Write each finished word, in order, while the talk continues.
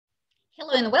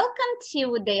Hello and welcome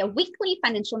to the weekly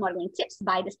financial modeling tips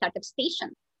by the Startup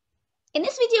Station. In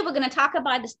this video, we're going to talk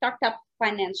about the startup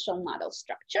financial model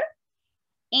structure.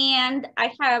 And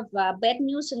I have bad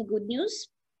news and good news,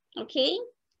 okay?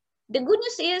 The good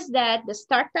news is that the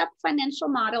startup financial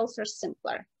models are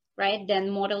simpler, right, than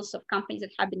models of companies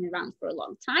that have been around for a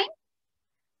long time.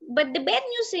 But the bad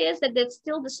news is that it's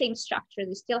still the same structure.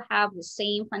 They still have the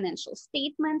same financial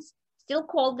statements, still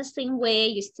called the same way.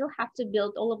 You still have to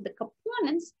build all of the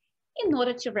components in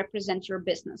order to represent your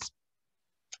business.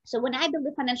 So when I build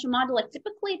a financial model, I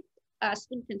typically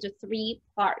split into three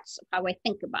parts of how I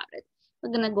think about it.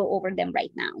 We're going to go over them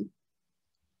right now.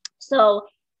 So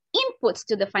inputs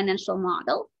to the financial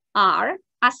model are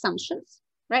assumptions,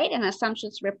 right? And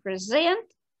assumptions represent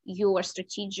your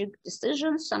strategic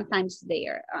decisions. Sometimes they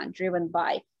are driven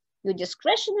by your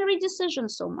discretionary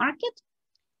decisions, so market,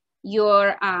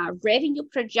 your revenue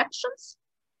projections,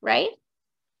 right?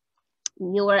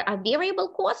 Your variable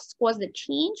costs that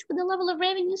change with the level of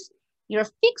revenues, your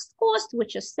fixed cost,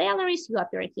 which is salaries, your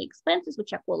operating expenses,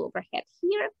 which I call overhead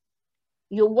here,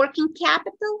 your working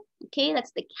capital, okay,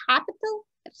 that's the capital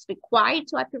that's required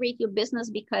to operate your business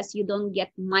because you don't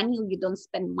get money or you don't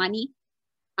spend money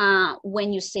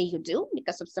when you say you do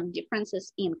because of some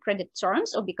differences in credit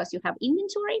terms or because you have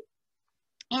inventory.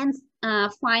 And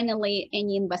finally,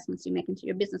 any investments you make into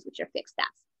your business, which are fixed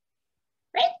assets,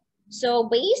 right? So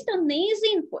based on these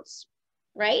inputs,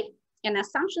 right, and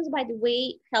assumptions, by the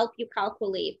way, help you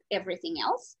calculate everything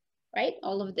else, right?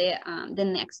 All of the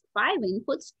next 5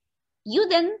 inputs. You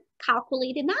then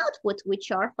calculate an output,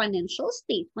 which are financial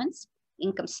statements,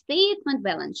 income statement,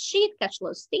 balance sheet, cash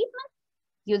flow statement.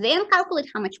 You then calculate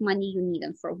how much money you need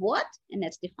and for what, and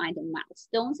that's defined in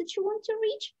milestones that you want to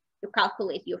reach. You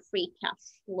calculate your free cash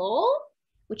flow,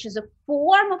 which is a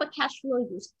form of a cash flow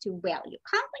used to value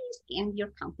companies and your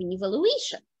company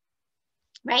valuation,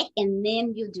 right? And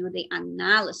then you do the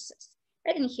analysis,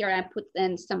 right? And here I put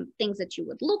in some things that you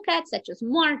would look at, such as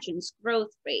margins,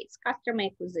 growth rates, customer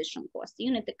acquisition cost,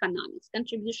 unit economics,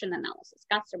 contribution analysis,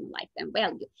 customer lifetime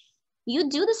value. You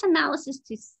do this analysis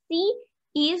to see,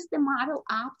 is the model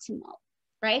optimal,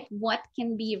 right? What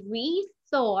can be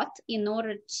rethought in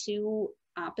order to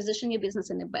position your business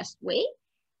in the best way,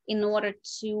 in order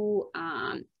to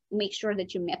make sure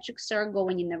that your metrics are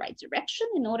going in the right direction,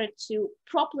 in order to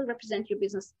properly represent your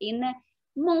business in the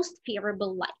most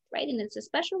favorable light, right? And it's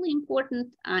especially important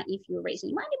if you're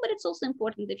raising money, but it's also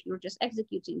important if you're just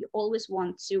executing. You always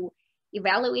want to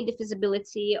evaluate the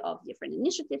feasibility of different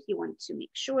initiatives. You want to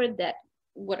make sure that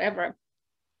whatever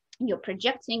you're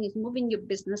projecting is moving your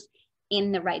business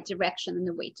in the right direction. And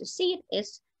the way to see it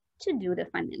is to do the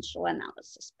financial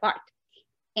analysis part.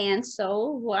 And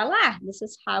so voila, this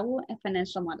is how a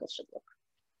financial model should look.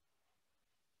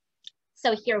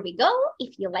 So here we go.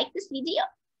 If you like this video,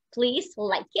 please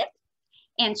like it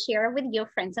and share with your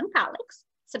friends and colleagues.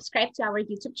 Subscribe to our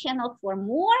YouTube channel for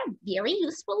more very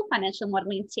useful financial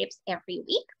modeling tips every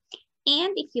week.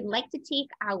 And if you'd like to take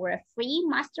our free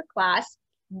masterclass,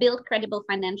 Build Credible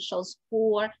Financials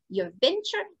for Your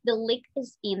Venture, the link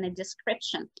is in the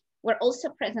description. We're also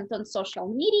present on social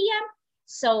media.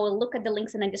 So look at the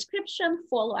links in the description,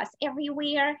 follow us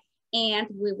everywhere, and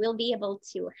we will be able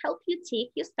to help you take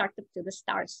your startup to the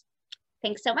stars.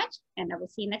 Thanks so much, and I will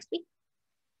see you next week.